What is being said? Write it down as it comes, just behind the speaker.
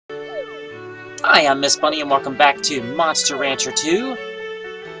Hi, I'm Miss Bunny, and welcome back to Monster Rancher 2.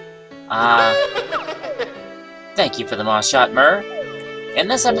 Thank you for the moss shot, Murr. In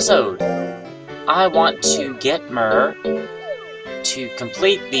this episode, I want to get Murr to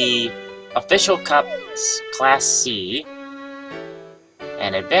complete the Official Cups Class C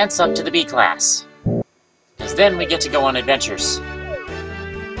and advance up to the B class. Because then we get to go on adventures.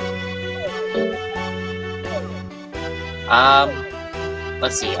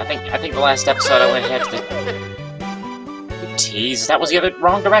 Let's see, I think the last episode I went ahead to the... Tease, that was the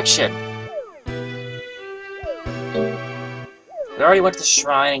wrong direction! We already went to the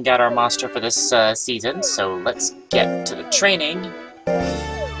shrine and got our monster for this season, so let's get to the training.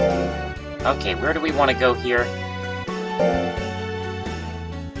 Okay, where do we want to go here?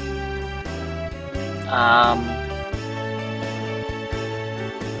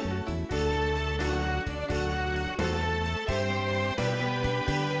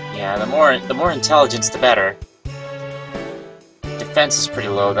 Yeah, the more intelligence, the better. Defense is pretty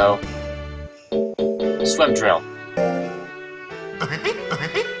low, though. Swim drill.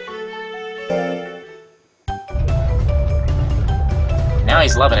 Now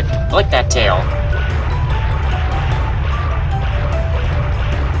he's loving it. Flick that tail.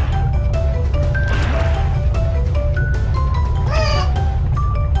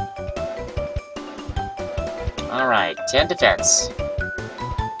 Alright, 10 defense.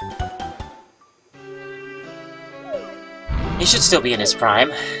 He should still be in his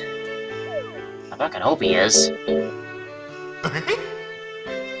prime. I fucking hope he is.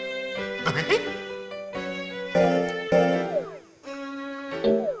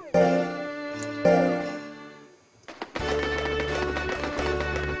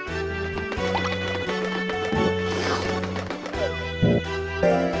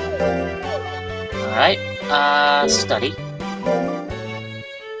 Alright, study.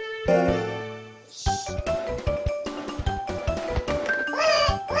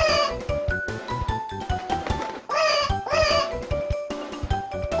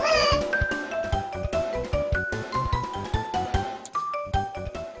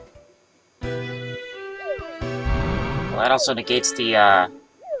 Well, that also negates the, and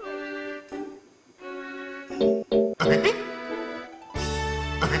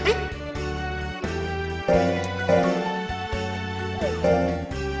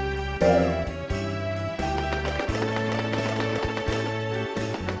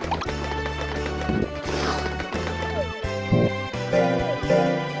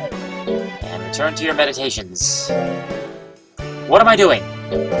return to your meditations. What am I doing?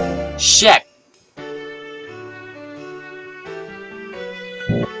 Shit!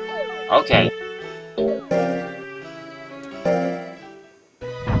 Okay.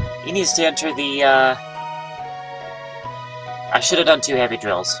 He needs to enter the, I should have done 2 heavy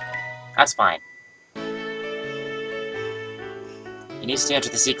drills. That's fine. He needs to enter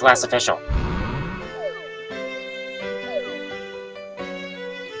the C-Class Official.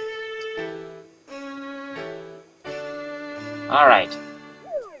 Alright.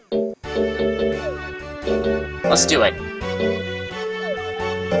 Let's do it.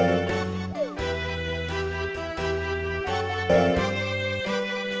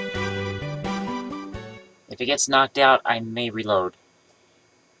 If he gets knocked out, I may reload.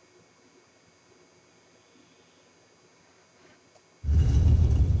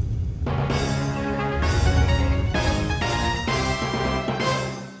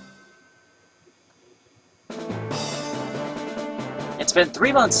 It's been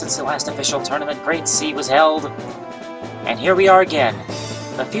 3 months since the last official tournament Grade C was held, and here we are again.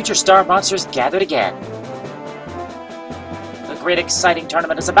 The future star monsters gathered again. The great exciting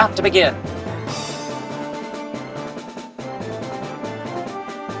tournament is about to begin.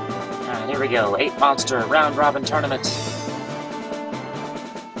 Here we go, 8 monster round-robin tournament.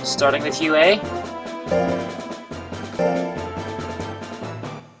 Starting with you, eh?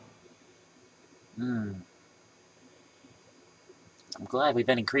 I'm glad we've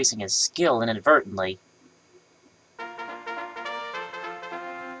been increasing his skill inadvertently.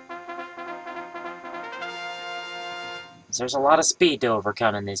 There's a lot of speed to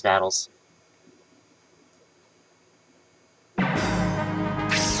overcome in these battles.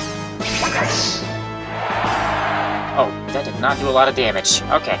 Oh, that did not do a lot of damage.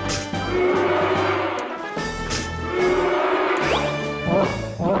 Okay.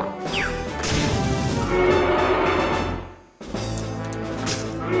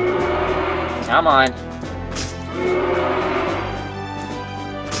 Come on.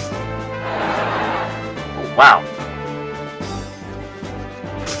 Oh, wow.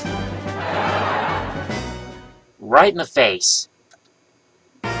 Right in the face.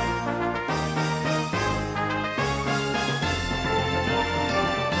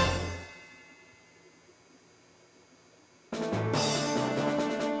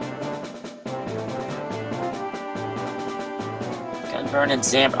 Gunburn and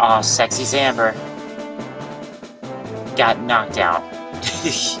Zamber. Oh, sexy Zamber. Got knocked out.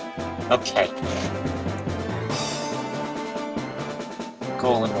 Okay.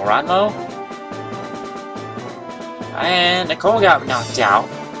 Nicole and Moranmo. And Nicole got knocked out.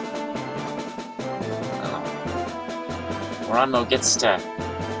 Oh. Moranmo gets to...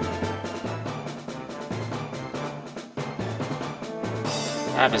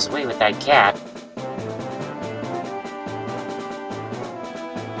 have his way with that cat.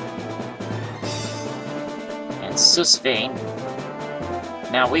 And Susvane.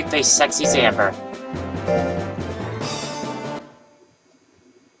 Now we face sexy Zamber.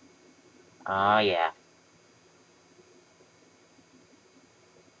 Oh yeah.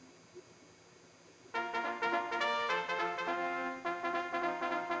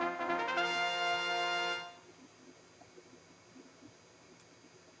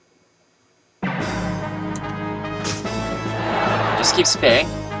 Just keep spinning.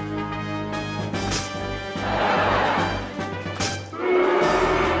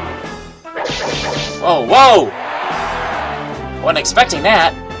 Whoa, whoa! Wasn't expecting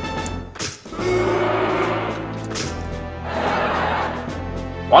that.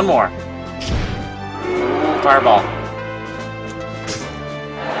 One more. Ooh, fireball.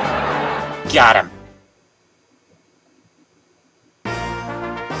 Got him.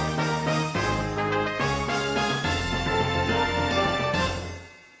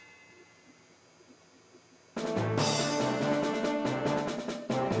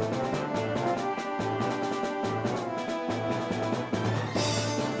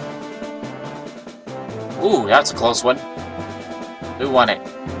 Ooh, that's a close one. Who won it?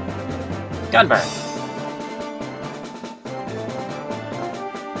 Gunburn.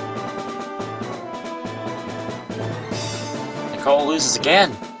 Nicole loses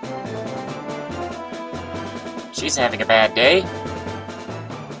again. She's having a bad day.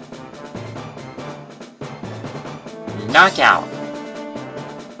 Knockout.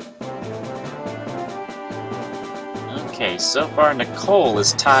 Okay, so far Nicole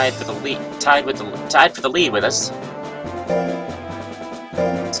is tied for the lead. Tied for the lead with us.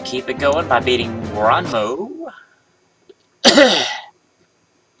 Let's keep it going by beating Moranmo.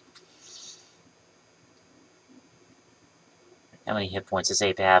 How many hit points does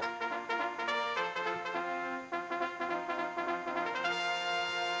Ape have?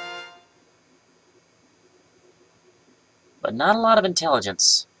 But not a lot of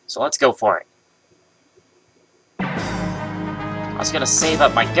intelligence, so let's go for it. I was gonna save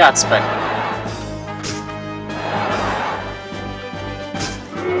up my guts, but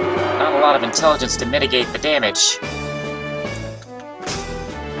not a lot of intelligence to mitigate the damage.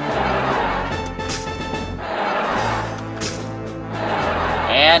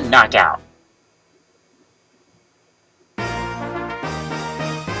 And knockout.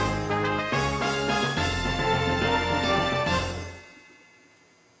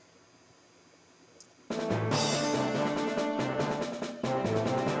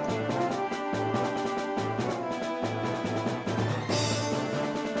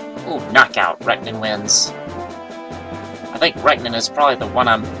 Ooh, knockout. Reknin wins. I think Reknin is probably the one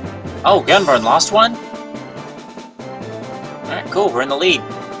I'm... Oh, Gunburn lost one? Alright, cool. We're in the lead.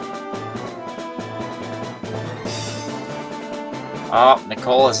 Oh,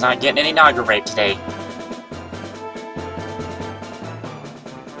 Nicole is not getting any Naga Rape today.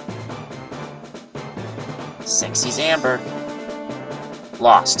 Sexy Zamber.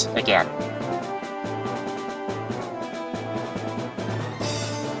 Lost again.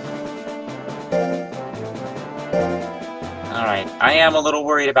 Alright, I am a little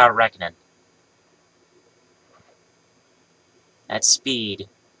worried about Reknin. At speed.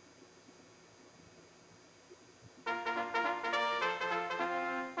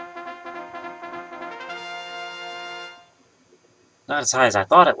 Not as high as I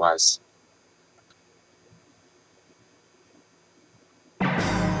thought it was.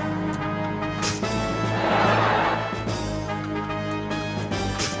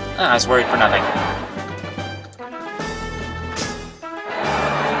 I was worried for nothing.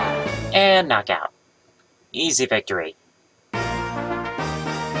 And knockout. Easy victory.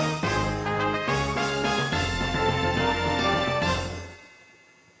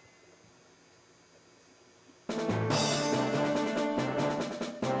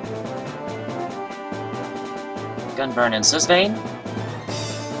 Gunburn and Susvane.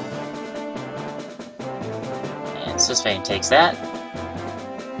 And Susvane takes that.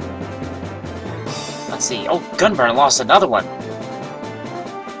 Let's see. Oh, Gunburn lost another one.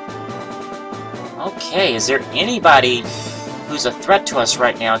 Okay, is there anybody who's a threat to us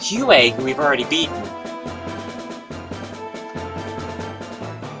right now? Hue, who we've already beaten.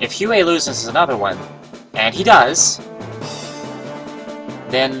 If Huey loses another one, and he does,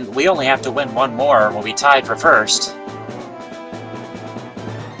 then we only have to win one more and we'll be tied for first.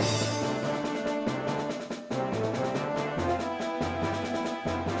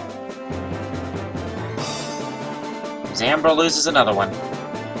 Zambra loses another one.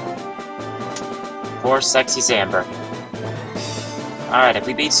 Poor sexy Zambra. Alright, if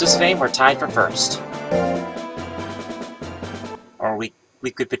we beat Susfame, we're tied for first. Or we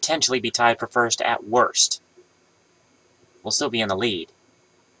could potentially be tied for first at worst. We'll still be in the lead.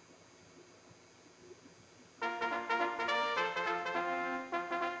 In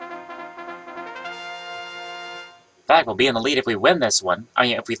fact, we'll be in the lead if we win this one. I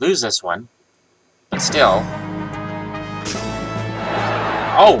mean, if we lose this one. But still.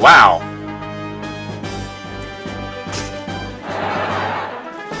 Oh, wow!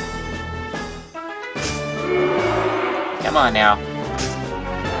 Come on now.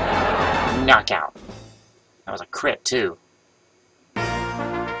 Knockout. That was a crit, too.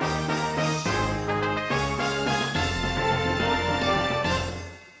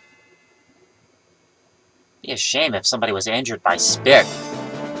 Be a shame if somebody was injured by spit.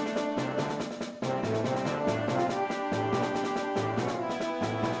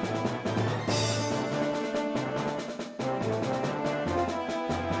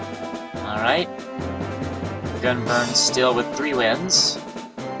 Alright. Gunburn still with 3 wins.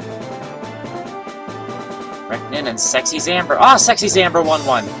 Reknin and Sexy Zambra. Ah, Sexy Zambra won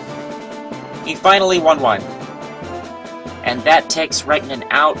 1. He finally won 1. And that takes Reknin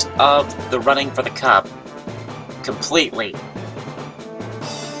out of the running for the cup. Completely.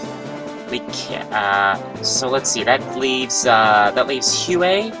 We can't, so let's see, that leaves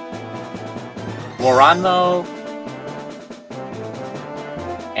Huey, Woranmo,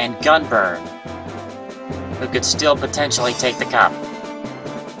 and Gunburn, who could still potentially take the cup.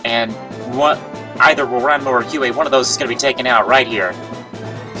 And either Woranmo or Huey, one of those is going to be taken out right here.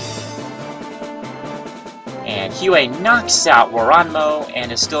 And Huey knocks out Woranmo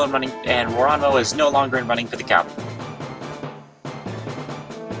and is still in running, and Woranmo is no longer in running for the cup.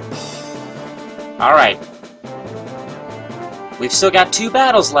 Alright. We've still got 2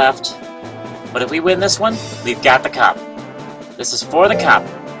 battles left, but if we win this one, we've got the cup. This is for the cup.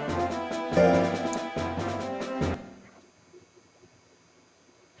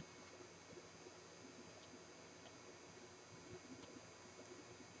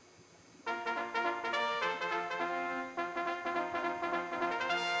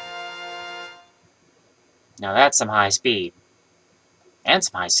 Now that's some high speed. And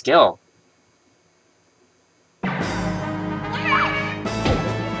some high skill.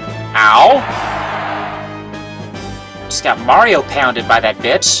 Ow! Just got Mario pounded by that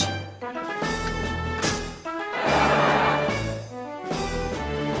bitch.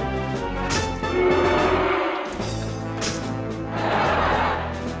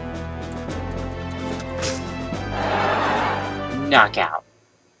 Knockout.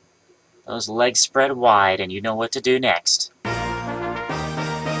 Those legs spread wide, and you know what to do next.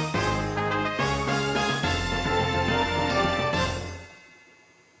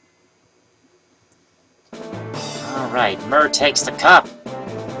 Alright, Murr takes the cup.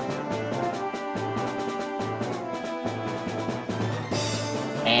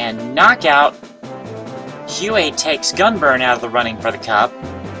 And knockout. Huey takes Gunburn out of the running for the cup.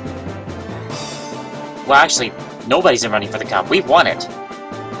 Well, actually, nobody's in running for the cup. We've won it.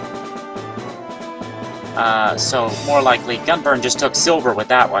 So more likely, Gunburn just took silver with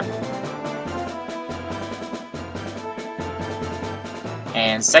that one.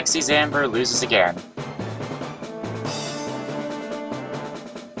 And Sexy Zambra loses again.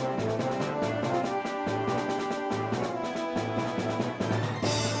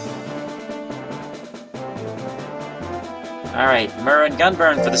 Alright, Murr and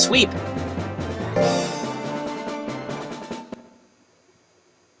Gunburn for the sweep.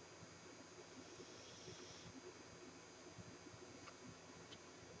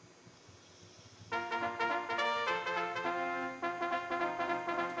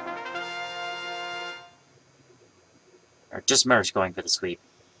 Or just Murr's going for the sweep.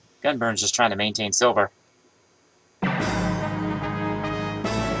 Gunburn's just trying to maintain silver.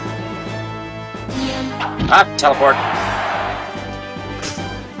 Ah, teleport.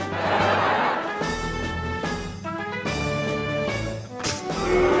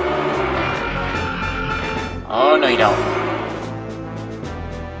 Oh, no you don't.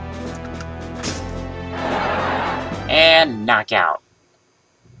 And knockout.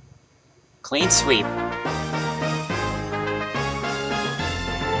 Clean sweep.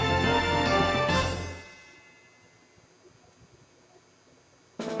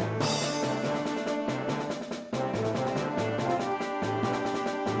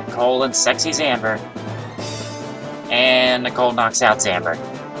 Nicole and Sexy Zamber. And Nicole knocks out Zamber.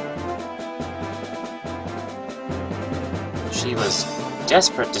 She was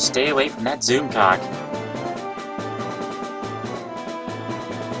desperate to stay away from that Zoomcock.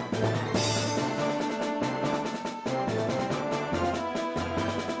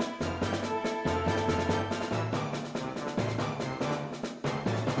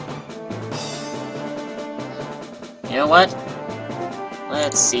 You know what?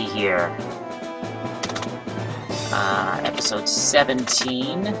 Let's see here. Episode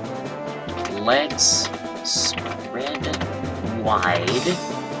 17. Legs spread wide.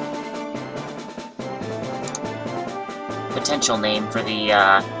 Potential name for the,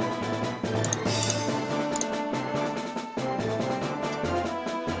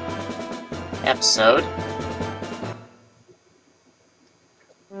 episode.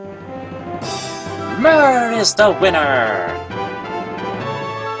 Murr is the winner!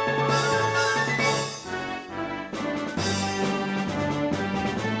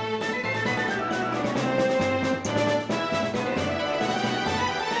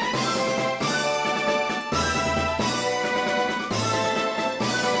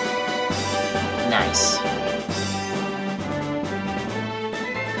 Nice.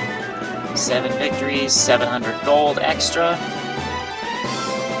 7 victories, 700 gold extra,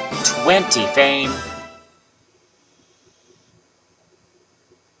 20 fame.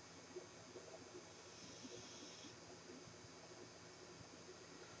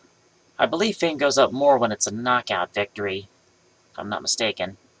 I believe fame goes up more when it's a knockout victory, if I'm not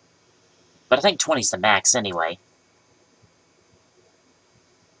mistaken. But I think 20's the max anyway.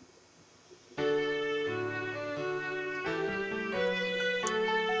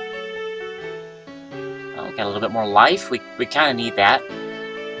 Oh, got a little bit more life. We kind of need that.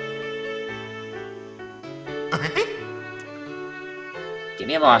 Give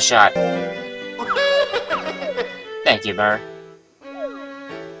me a Maw shot. Thank you, Murr.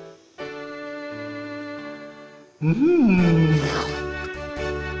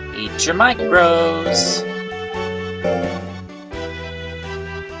 Eat your micros.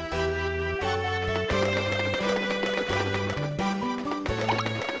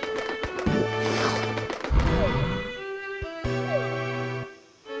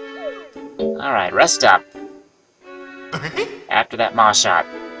 Alright, rest up. After that Maw shot.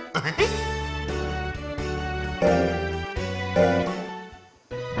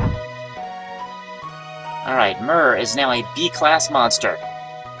 Alright, Murr is now a B-class monster.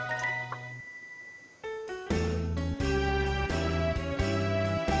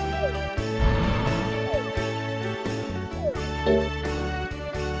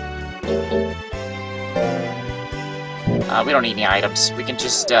 We don't need any items. We can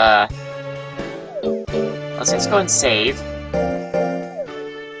just, let's go ahead and save.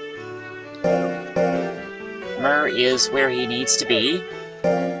 Murr is where he needs to be.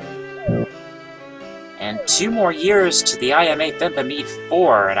 And 2 more years to the IMA Thimpa Meet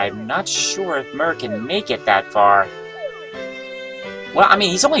 4, and I'm not sure if Murr can make it that far. Well, I mean,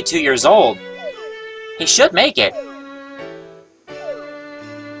 he's only 2 years old. He should make it.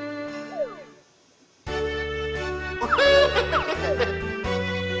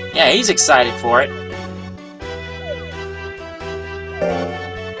 Yeah, he's excited for it.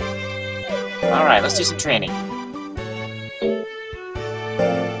 Alright, let's do some training.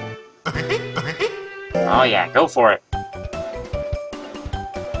 Oh yeah, go for it.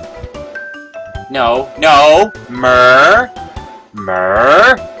 No, no! Murr!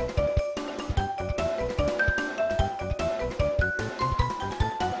 Murr!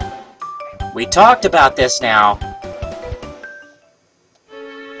 We talked about this now.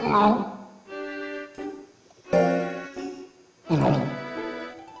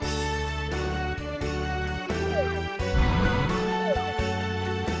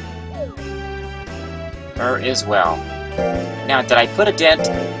 Murr is well. Now, did I put a dent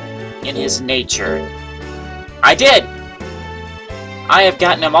in his nature? I did! I have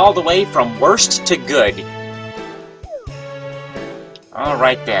gotten him all the way from worst to good.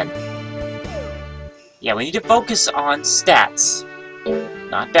 Alright then. Yeah, we need to focus on stats,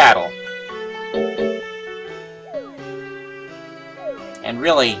 not battle. And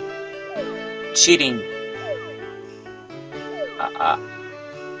really, cheating...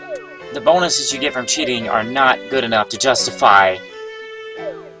 the bonuses you get from cheating are not good enough to justify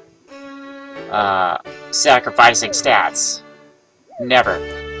sacrificing stats. Never.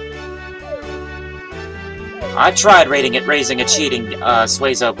 I've tried raising a cheating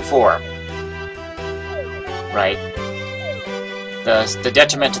Suezo before. Right? The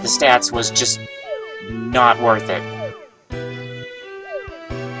detriment to the stats was just not worth it.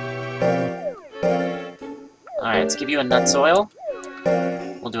 let's give you a nut soil.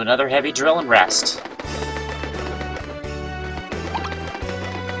 We'll do another heavy drill and rest.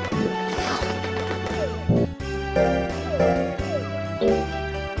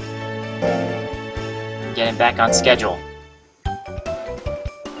 Getting back on schedule.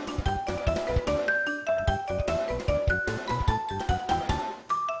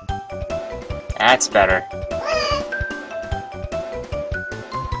 That's better.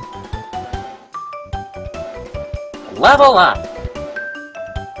 Level up!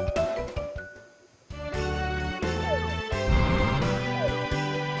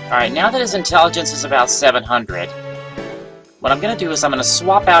 Alright, now that his intelligence is about 700, what I'm gonna do is I'm gonna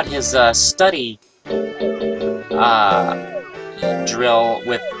swap out his study drill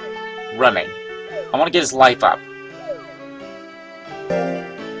with running. I want to get his life up.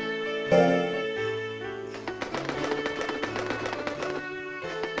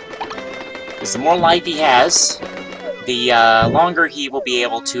 Because the more life he has, the longer he will be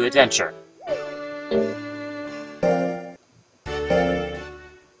able to adventure.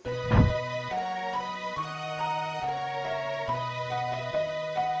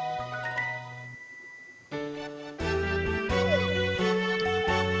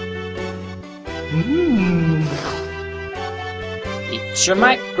 Eat your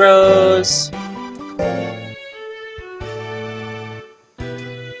micros!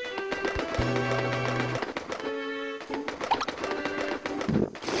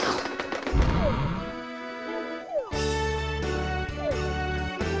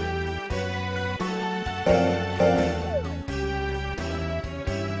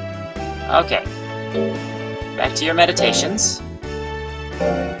 Okay, back to your meditations.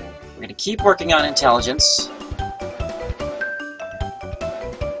 We're going to keep working on intelligence. So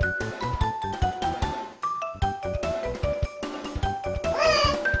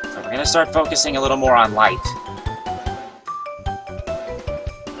we're going to start focusing a little more on life.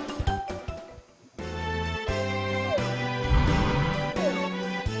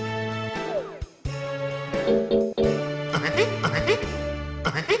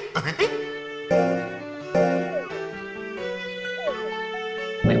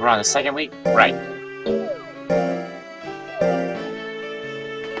 Wait, we're on the second week? Right.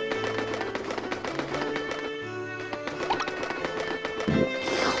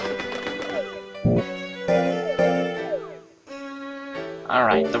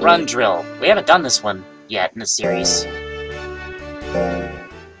 Alright, the run drill. We haven't done this one yet in the series.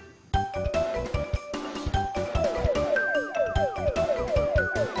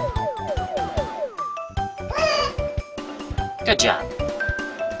 Good job.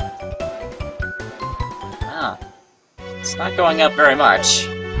 Ah, it's not going up very much.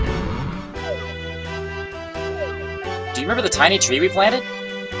 Do you remember the tiny tree we planted?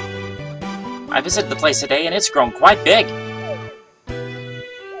 I visited the place today and it's grown quite big.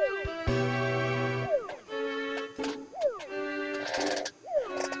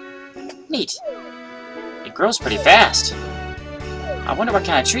 Neat. It grows pretty fast. I wonder what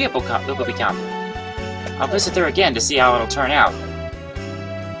kind of tree it will become. I'll visit there again to see how it'll turn out.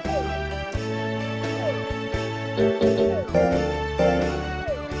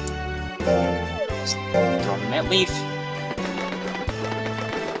 Just throw in that leaf.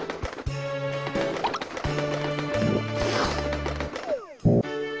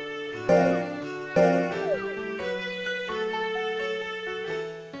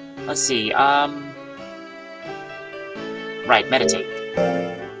 Let's see, right, meditate.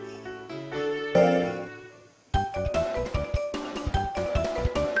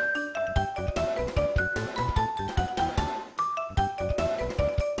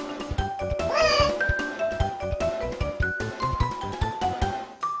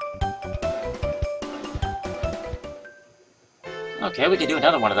 Okay, we can do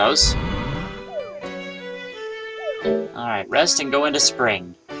another one of those. Alright, rest and go into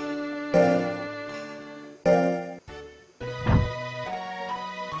spring.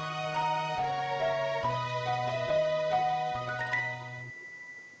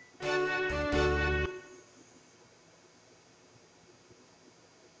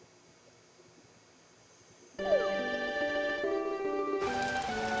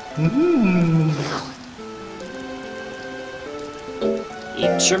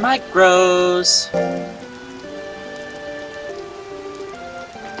 Eat your micros.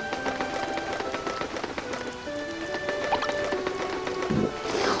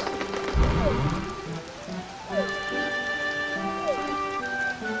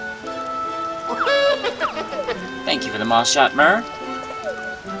 Thank you for the moss shot, Myrrh.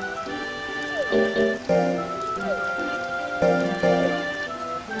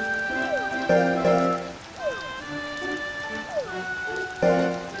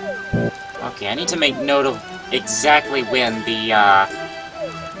 Okay, I need to make note of exactly when the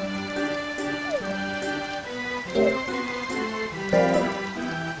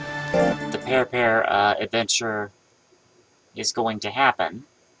Pear adventure is going to happen.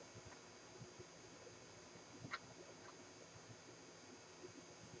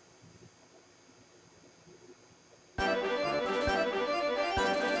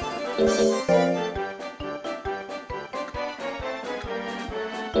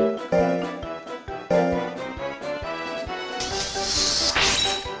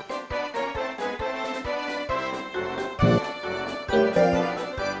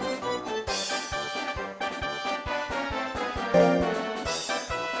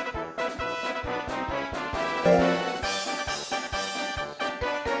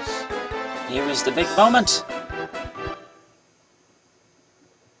 Here is the big moment.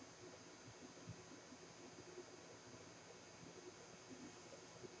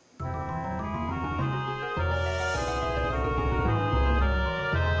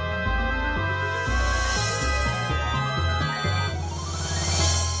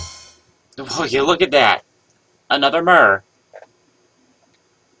 Oh, you look at that. Another Myrrh.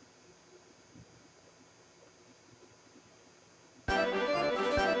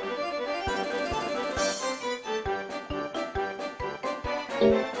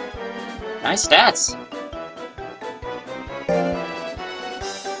 Nice stats.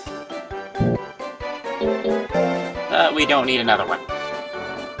 We don't need another one.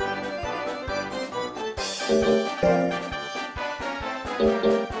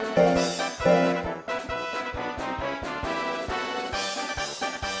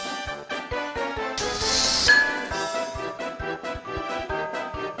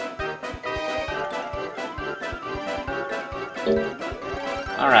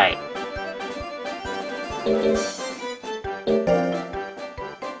 Alright.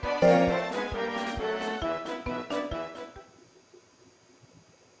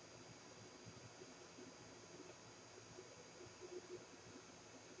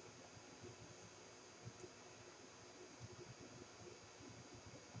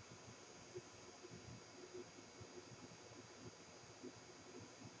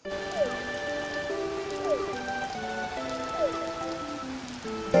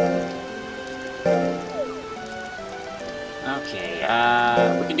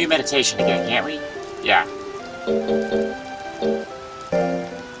 Okay, we can do meditation again, can't we? Yeah.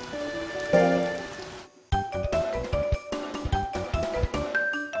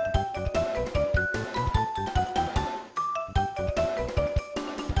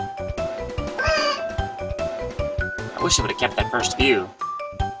 I wish I would have kept that first view.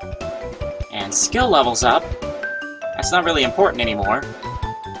 And skill levels up. That's not really important anymore.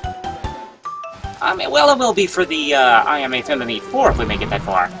 I mean, well, it will be for the I Am a Feminine 4 if we make it that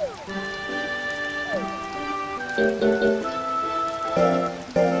far.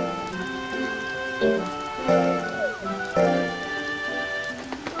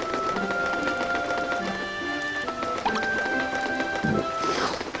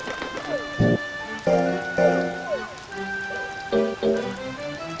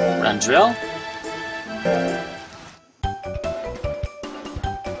 Run drill.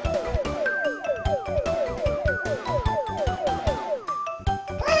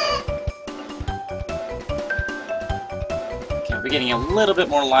 We're getting a little bit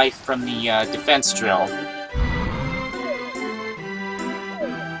more life from the defense drill.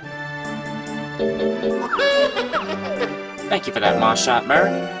 Thank you for that Maw shot, Myrrh.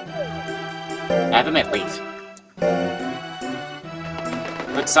 Have a mint leaf.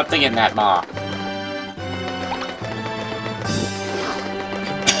 Put something in that maw.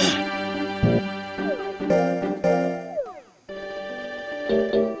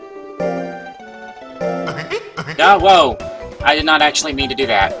 Oh, whoa! I did not actually mean to do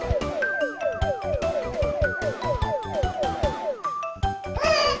that.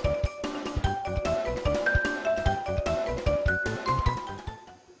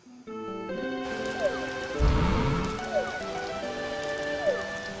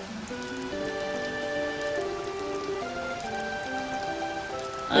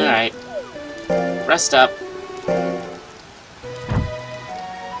 Alright. Rest up.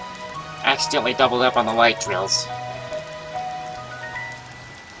 Accidentally doubled up on the light drills.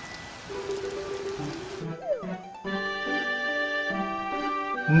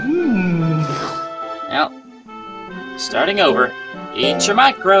 Well, starting over. Eat your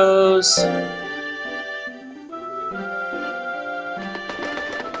micros!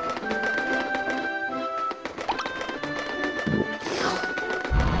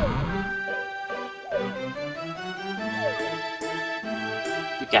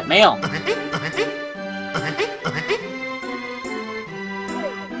 Got mail.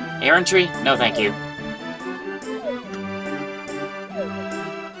 Errantry? No, thank you.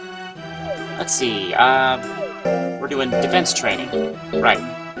 Let's see, we're doing defense training. Right.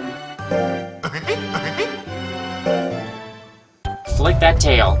 Flick that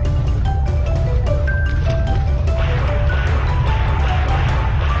tail.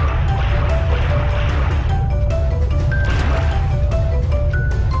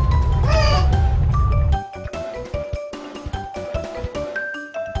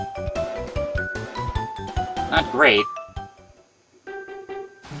 Not great.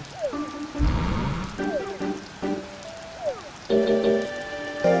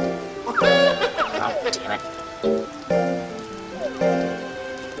 Oh, damn it.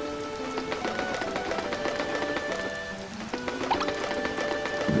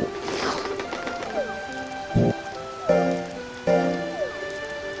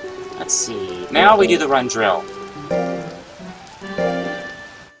 Let's see. Now we do the run drill.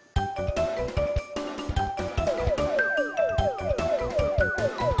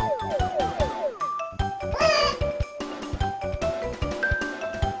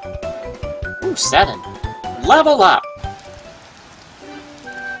 Ooh, 7. Level up!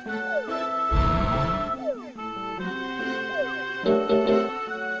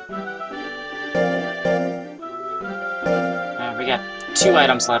 We got 2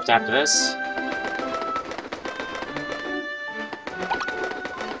 items left after this.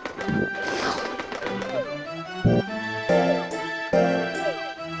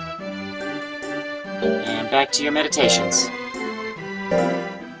 And back to your meditations.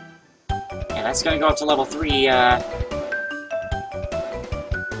 Yeah, that's gonna go up to level 3,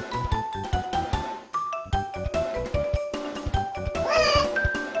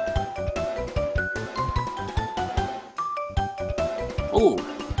 Ooh,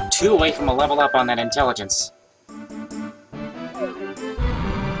 2 away from a level up on that intelligence.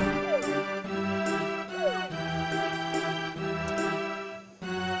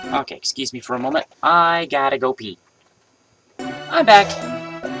 Okay, excuse me for a moment. I gotta go pee. I'm back.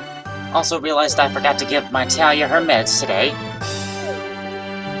 Also realized I forgot to give my Talia her meds today.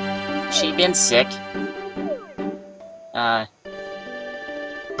 She'd been sick.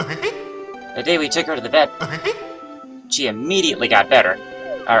 The day we took her to the vet, she immediately got better.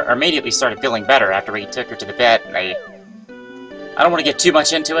 Or immediately started feeling better after we took her to the vet, and I don't want to get too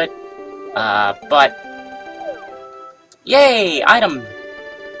much into it, but... Yay! Item!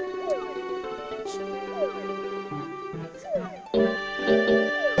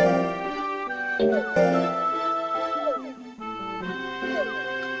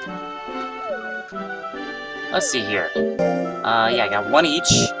 Let's see here. Yeah, I got 1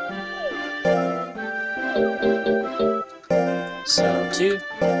 each. So, 2,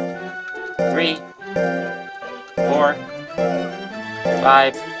 3, 4,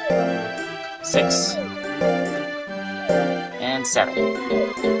 5, 6, and 7.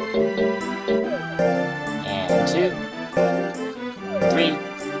 And 2, 3,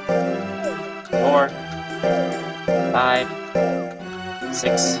 4, 5,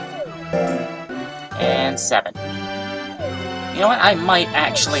 6, and 7. You know what? I might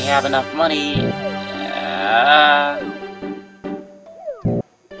actually have enough money.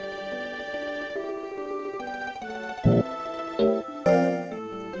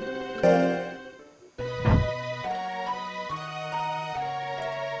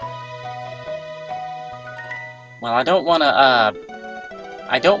 Well, I don't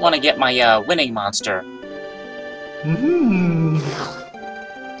wanna get my, winning monster.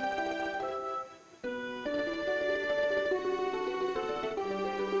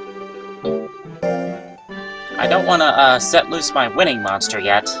 I don't wanna, set loose my winning monster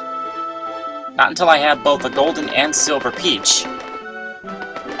yet. Not until I have both a golden and silver peach.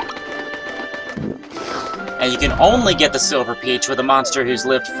 And you can only get the silver peach with a monster who's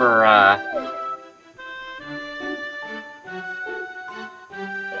lived for,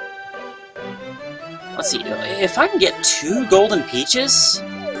 let's see, if I can get 2 golden peaches,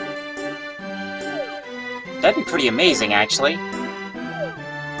 that'd be pretty amazing, actually.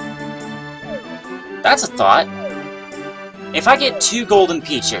 That's a thought. If I get 2 golden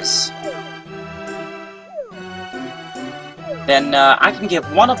peaches, then I can give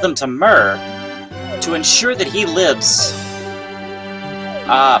one of them to Myrrh to ensure that he lives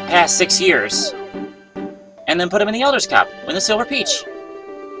past 6 years, and then put him in the Elder's Cup with a silver peach.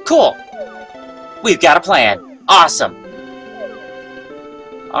 Cool! We've got a plan. Awesome!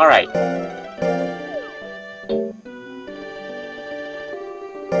 Alright.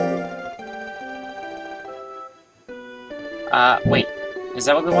 Wait. Is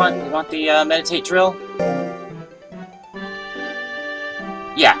that what we want? We want the meditate drill?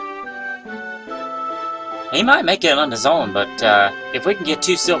 Yeah. He might make it on his own, but if we can get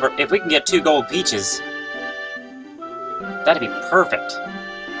two gold peaches, that'd be perfect.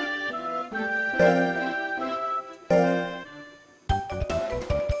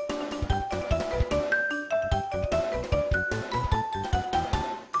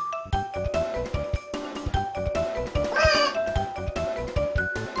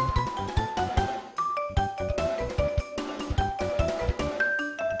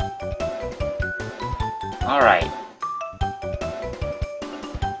 Alright.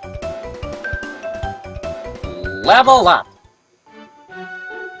 Level up!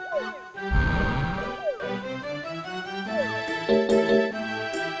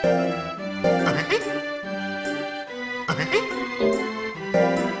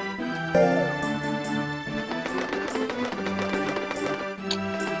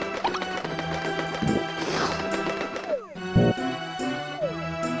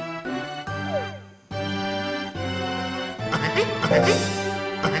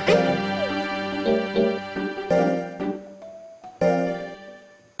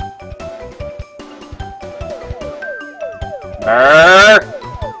 Brrr.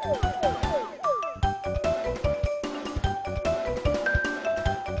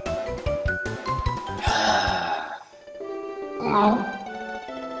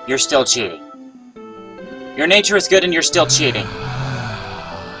 You're still cheating. Your nature is good and you're still cheating.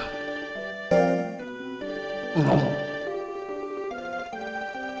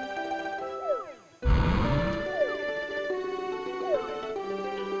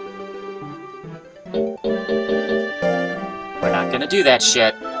 We're not gonna do that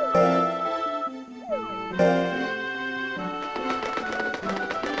shit.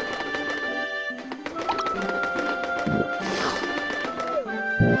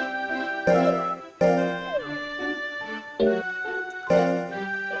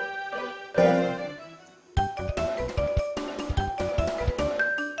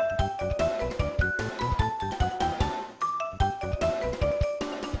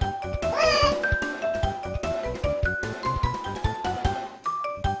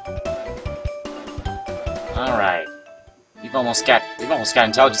 Alright. We've almost got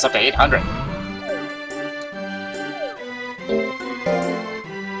intelligence up to 800.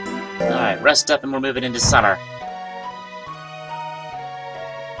 Alright, rest up and we're moving into summer.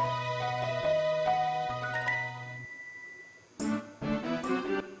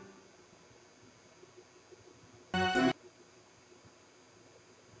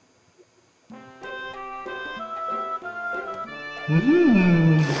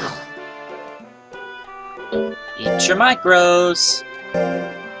 Eat your micros.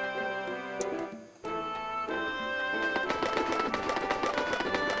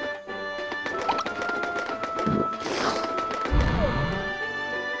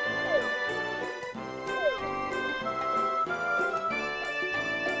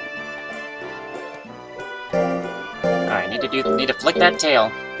 Alright, need to flick that tail.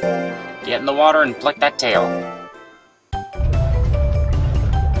 Get in the water and flick that tail.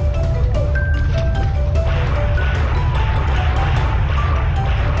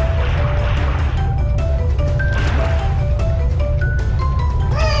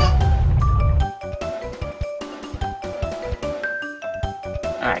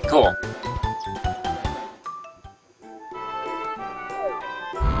 Alright, cool.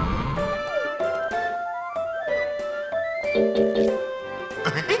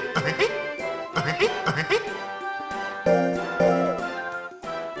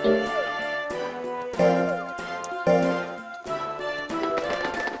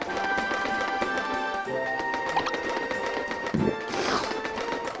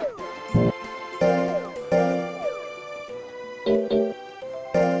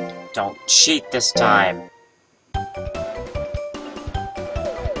 Don't cheat this time.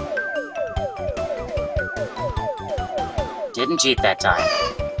 Didn't cheat that time.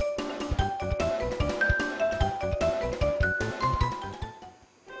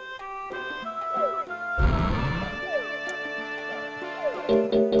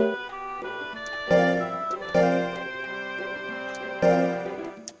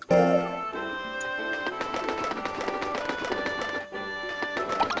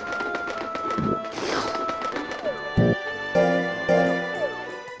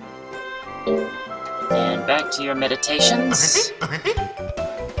 And back to your meditations.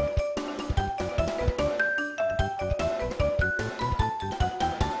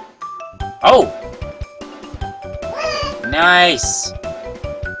 Oh! Nice!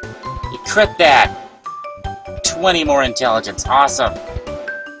 You crit that! 20 more intelligence. Awesome.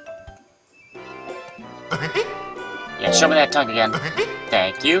 show me that tongue again.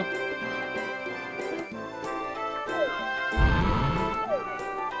 Thank you.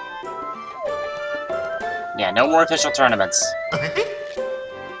 Yeah, no more official tournaments.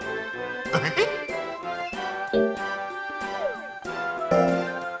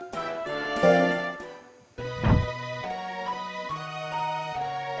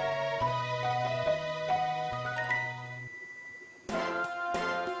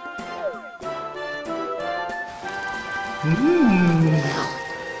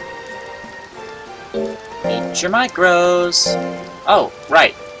 Eat your micros. Oh,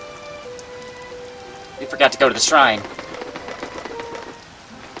 right. We forgot to go to the shrine.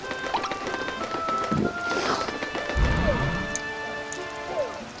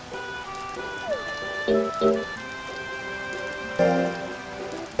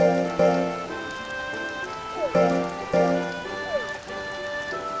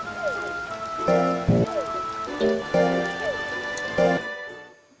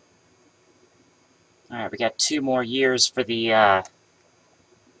 Alright, we got 2 more years for the, I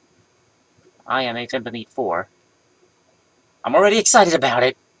Am a Fimblemeat 4. I'm already excited about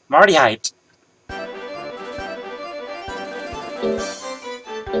it. I'm already hyped.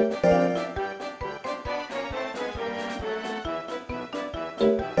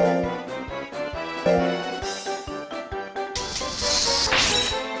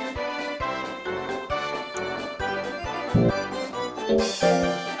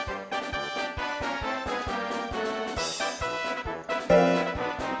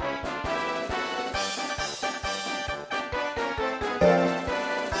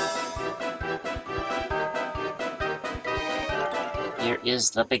 Here is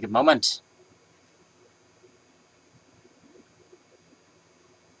the big moment.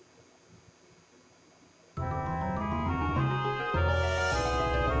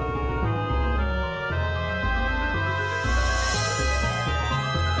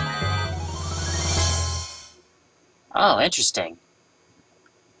 Oh, interesting.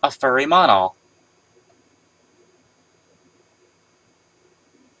 A furry monol.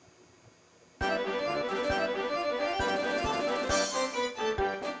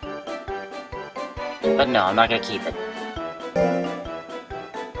 But no, I'm not gonna keep it.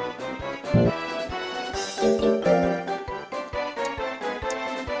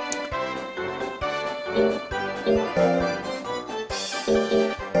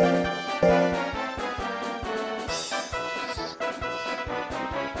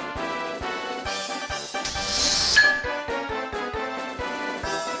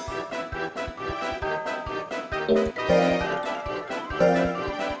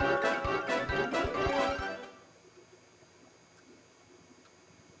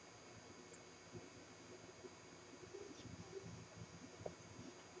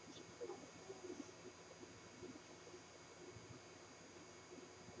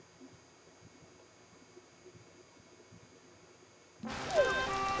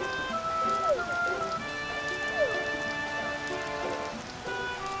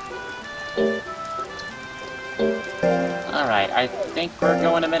 Alright, I think we're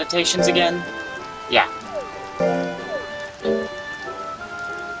going to meditations again? Yeah.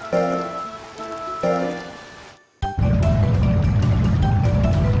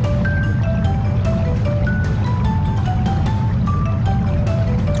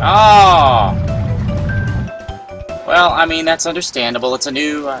 Oh! Well, I mean, that's understandable. It's a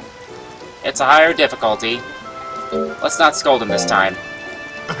new, it's a higher difficulty. Let's not scold him this time.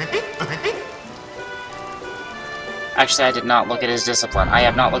 Actually, I did not look at his discipline. I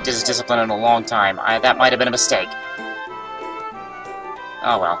have not looked at his discipline in a long time. That might have been a mistake.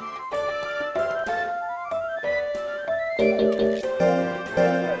 Oh well.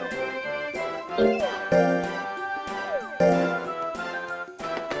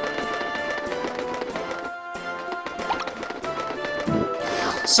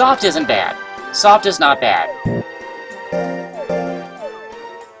 Soft isn't bad. Soft is not bad.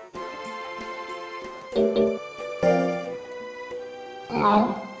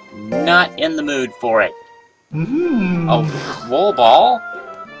 Not in the mood for it. A wool ball?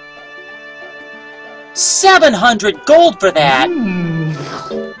 700 gold for that!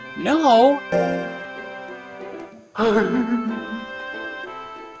 No!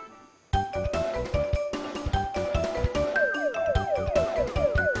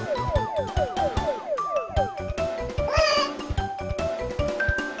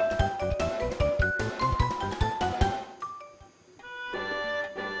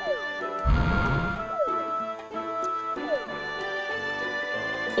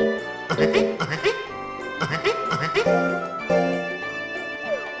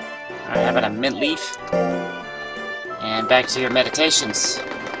 Alright, how about a mint leaf? And And back to your meditations.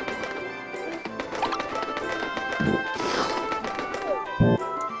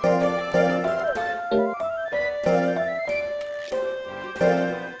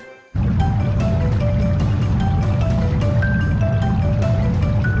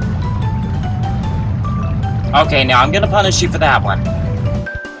 Okay, now I'm gonna punish you for that one.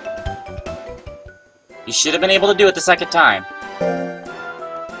 You should have been able to do it the second time.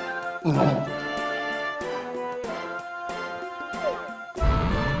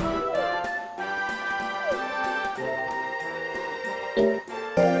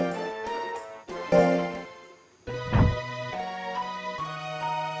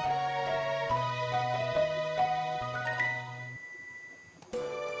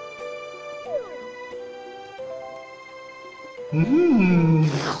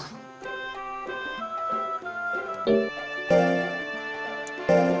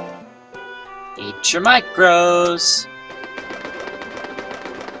 Eat your micros.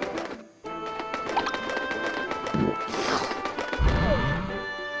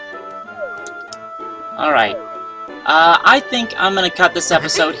 Alright. I think I'm gonna cut this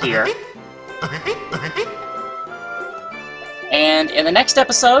episode here. And in the next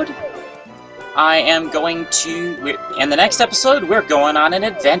episode, we're going on an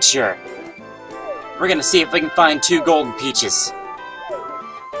adventure. We're gonna see if we can find 2 golden peaches.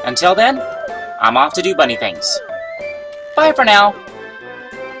 Until then, I'm off to do bunny things. Bye for now.